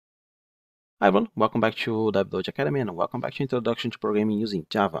Hi everyone, welcome back to DevDojo Academy and welcome back to Introduction to Programming using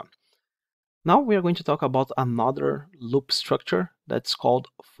Java. Now we are going to talk about another loop structure that's called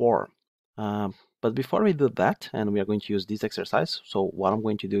for. But before we do that, and we are going to use this exercise, so what I'm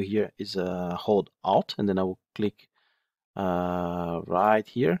going to do here is hold Alt and then I will click right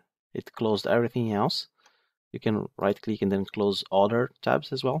here. It closed everything else. You can right click and then close other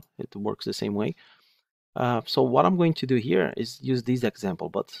tabs as well. It works the same way. So what I'm going to do here is use this example,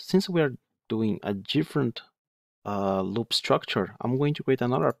 but since we are doing a different loop structure, I'm going to create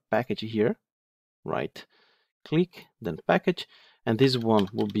another package here, right click, then package, and this one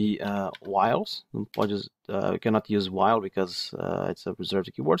will be whiles. You cannot use while because it's a reserved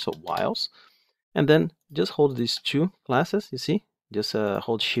keyword, so whiles. And then just hold these two classes, you see, just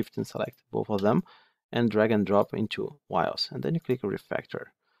hold shift and select both of them and drag and drop into whiles, and then you click refactor.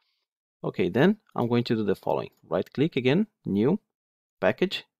 Okay, then I'm going to do the following: right click again, new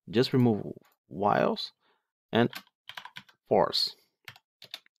package, just remove whiles and force.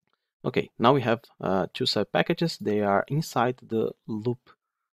 Okay, now we have two sub packages. They are inside the loop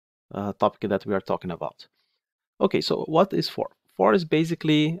topic that we are talking about. Okay, so what is for? For is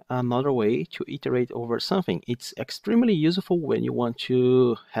basically another way to iterate over something. It's extremely useful when you want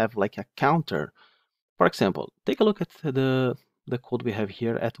to have like a counter. For example, take a look at the code we have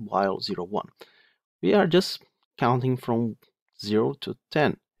here at while 01. We are just counting from 0 to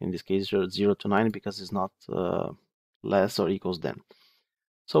 10. In this case, 0 to 9 because it's not less or equals than.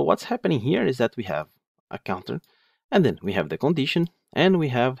 So what's happening here is that we have a counter, and then we have the condition, and we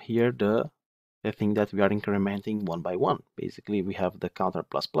have here the thing that we are incrementing one by one. Basically, we have the counter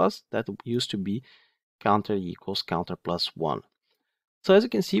plus plus that used to be counter equals counter plus 1. So as you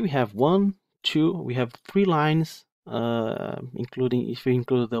can see, we have 1, 2, we have 3 lines, including if we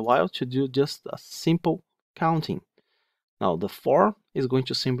include the while, to do just a simple counting. Now the for is going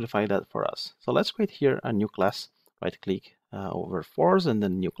to simplify that for us. So let's create here a new class. Right click over fors and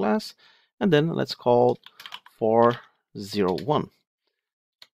then new class, and then let's call for01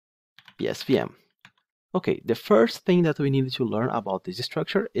 PSVM. Okay, the first thing that we need to learn about this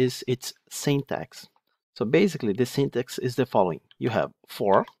structure is its syntax. So basically the syntax is the following: you have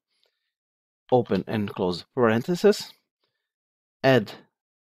for, open and close parentheses, add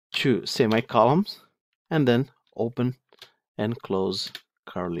two semicolons, and then open and close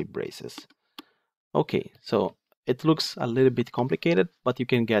curly braces. Okay, so it looks a little bit complicated, but you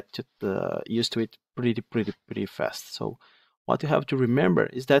can get used to it pretty fast. So what you have to remember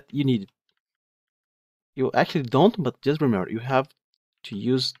is that you actually don't, but just remember, you have to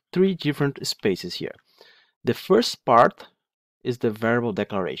use 3 different spaces here. The first part is the variable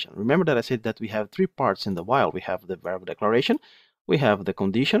declaration. Remember that I said that we have 3 parts in the while. We have the variable declaration, we have the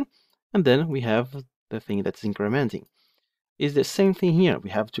condition, and then we have the thing that's incrementing. It's the same thing here.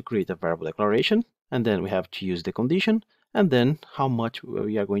 We have to create a variable declaration, and then we have to use the condition, and then how much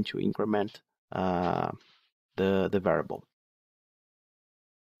we are going to increment the variable.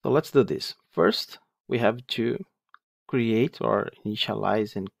 So let's do this. First, we have to create or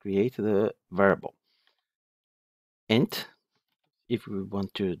initialize and create the variable. Int, if we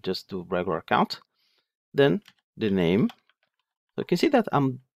want to just do regular count, then the name. So you can see that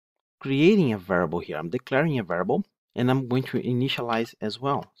I'm creating a variable here. I'm declaring a variable, and I'm going to initialize as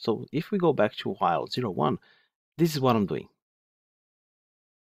well. So if we go back to while 01, this is what I'm doing.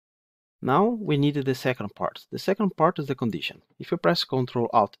 Now we need the second part. The second part is the condition. If you press Ctrl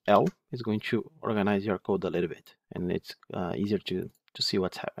Alt L, it's going to organize your code a little bit, and it's easier to see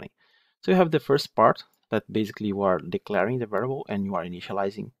what's happening. So you have the first part that basically you are declaring the variable and you are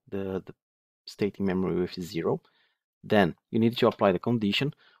initializing the state in memory with 0. Then you need to apply the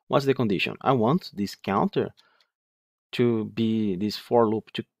condition. What's the condition? I want this counter to be this for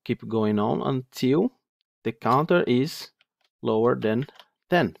loop to keep going on until the counter is lower than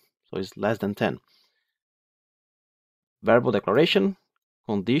 10. So it's less than 10. Variable declaration,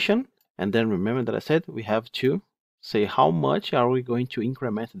 condition, and then remember that I said we have to say how much are we going to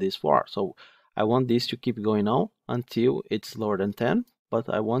increment this for. So I want this to keep going on until it's lower than 10, but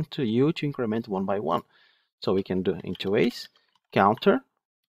I want you to increment one by one. So we can do in 2 ways: counter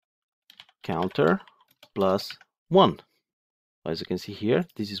plus 1. As you can see here,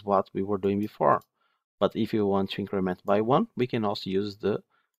 this is what we were doing before. But if you want to increment by 1, we can also use the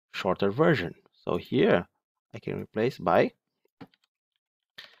shorter version. So here I can replace by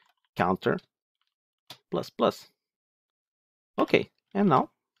counter plus plus. Okay, and now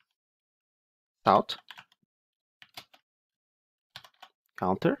out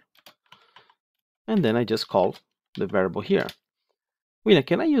counter, and then I just call the variable here. William,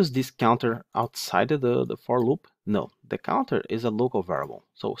 can I use this counter outside of the for loop? No, the counter is a local variable.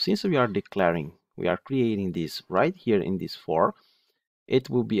 So since we are creating this right here in this for, it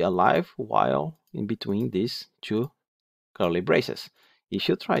will be alive while in between these two curly braces. If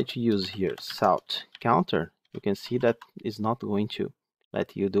you try to use here salt counter, you can see that it's not going to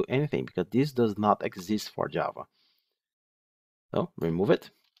let you do anything because this does not exist for Java. So remove it.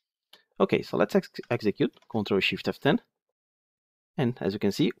 Okay, so let's execute Ctrl Shift F10. And as you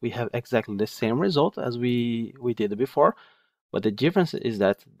can see, we have exactly the same result as we did before, but the difference is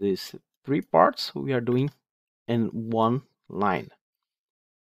that these three parts we are doing in one line.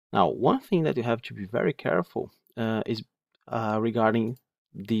 Now, one thing that you have to be very careful is regarding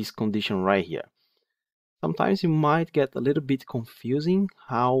this condition right here. Sometimes you might get a little bit confusing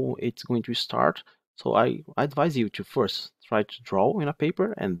how it's going to start. So I advise you to first try to draw in a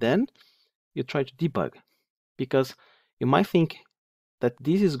paper and then you try to debug, because you might think that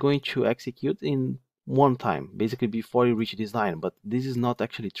this is going to execute in one time, basically before you reach this line, but this is not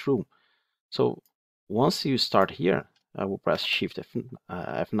actually true. So once you start here, I will press Shift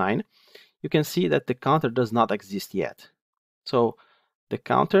F9, you can see that the counter does not exist yet. So the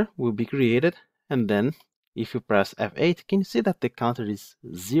counter will be created, and then if you press F8, can you see that the counter is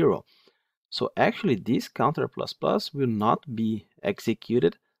 0? So actually this counter plus plus will not be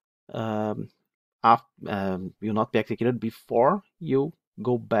executed before you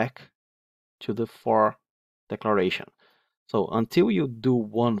go back to the for declaration. So until you do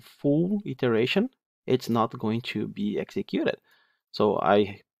one full iteration, it's not going to be executed. So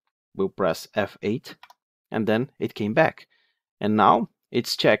I will press F8 and then it came back. And now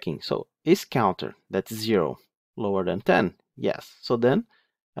it's checking. So is counter, that's 0, lower than 10? Yes. So then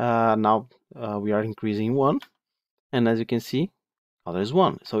now we are increasing 1. And as you can see, counter is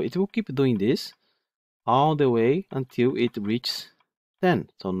 1. So it will keep doing this all the way until it reaches 10.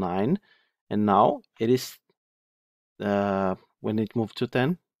 So 9. And now it is, when it moved to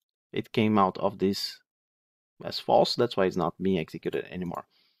 10, it came out of this as false. That's why it's not being executed anymore.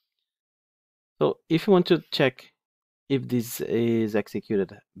 So if you want to check if this is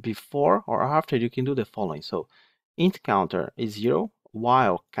executed before or after, you can do the following. So int counter is 0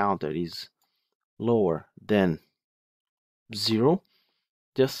 while counter is lower than 0,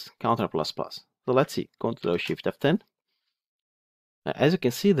 just counter plus plus. So let's see, Ctrl Shift F10. As you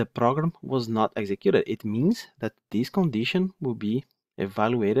can see, the program was not executed. It means that this condition will be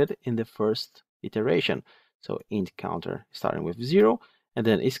evaluated in the first iteration. So int counter starting with 0, and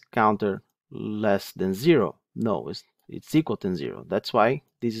then is counter less than 0? No, it's equal to 0. That's why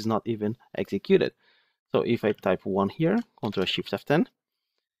this is not even executed. So if I type 1 here, Ctrl Shift F10,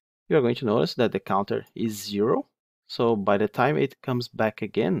 you are going to notice that the counter is 0. So by the time it comes back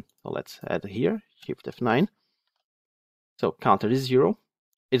again, so let's add here, Shift F9. So counter is 0.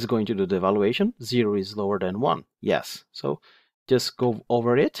 It's going to do the evaluation. 0 is lower than 1. Yes. So just go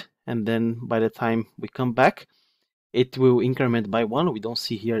over it. And then by the time we come back, it will increment by 1. We don't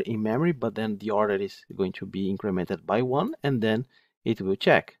see here in memory, but then the order is going to be incremented by 1. And then it will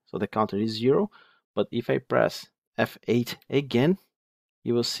check. So the counter is 0. But if I press F8 again,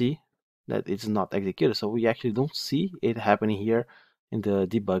 you will see that it's not executed. So we actually don't see it happening here in the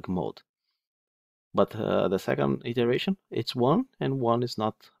debug mode. But the second iteration, it's 1, and 1 is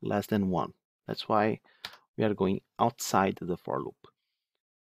not less than 1. That's why we are going outside the for loop.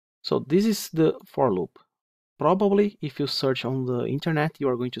 So this is the for loop. Probably if you search on the internet, you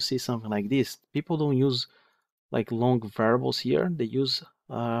are going to see something like this. People don't use like long variables here. They use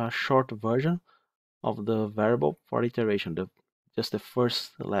a short version of the variable for iteration, just the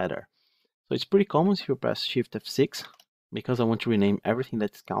first letter. So it's pretty common if you press Shift F6, because I want to rename everything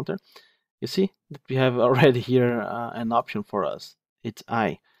that's counter. You see that we have already here an option for us. It's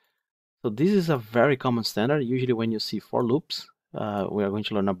I. So this is a very common standard. Usually when you see for loops, we are going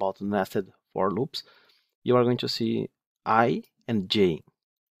to learn about nested for loops. You are going to see I and J.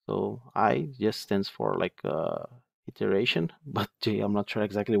 So I just stands for like iteration, but J, I'm not sure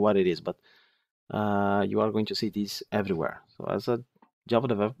exactly what it is, but you are going to see this everywhere. So as a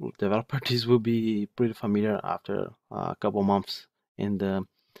Java developer, this will be pretty familiar after a couple months in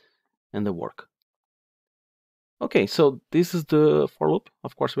the work. Okay, so this is the for loop.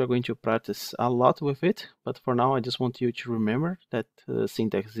 Of course, we're going to practice a lot with it, but for now, I just want you to remember that the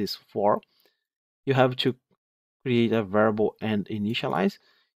syntax is for. You have to create a variable and initialize.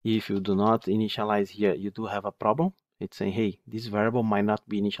 If you do not initialize here, you do have a problem. It's saying, hey, this variable might not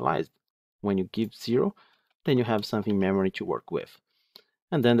be initialized. When you give 0, then you have something in memory to work with.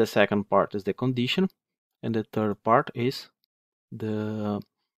 And then the second part is the condition, and the third part is the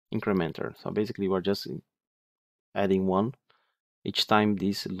incrementer. So basically, we're just adding 1 each time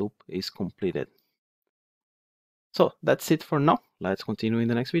this loop is completed. So that's it for now. Let's continue in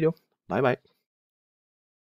the next video. Bye bye.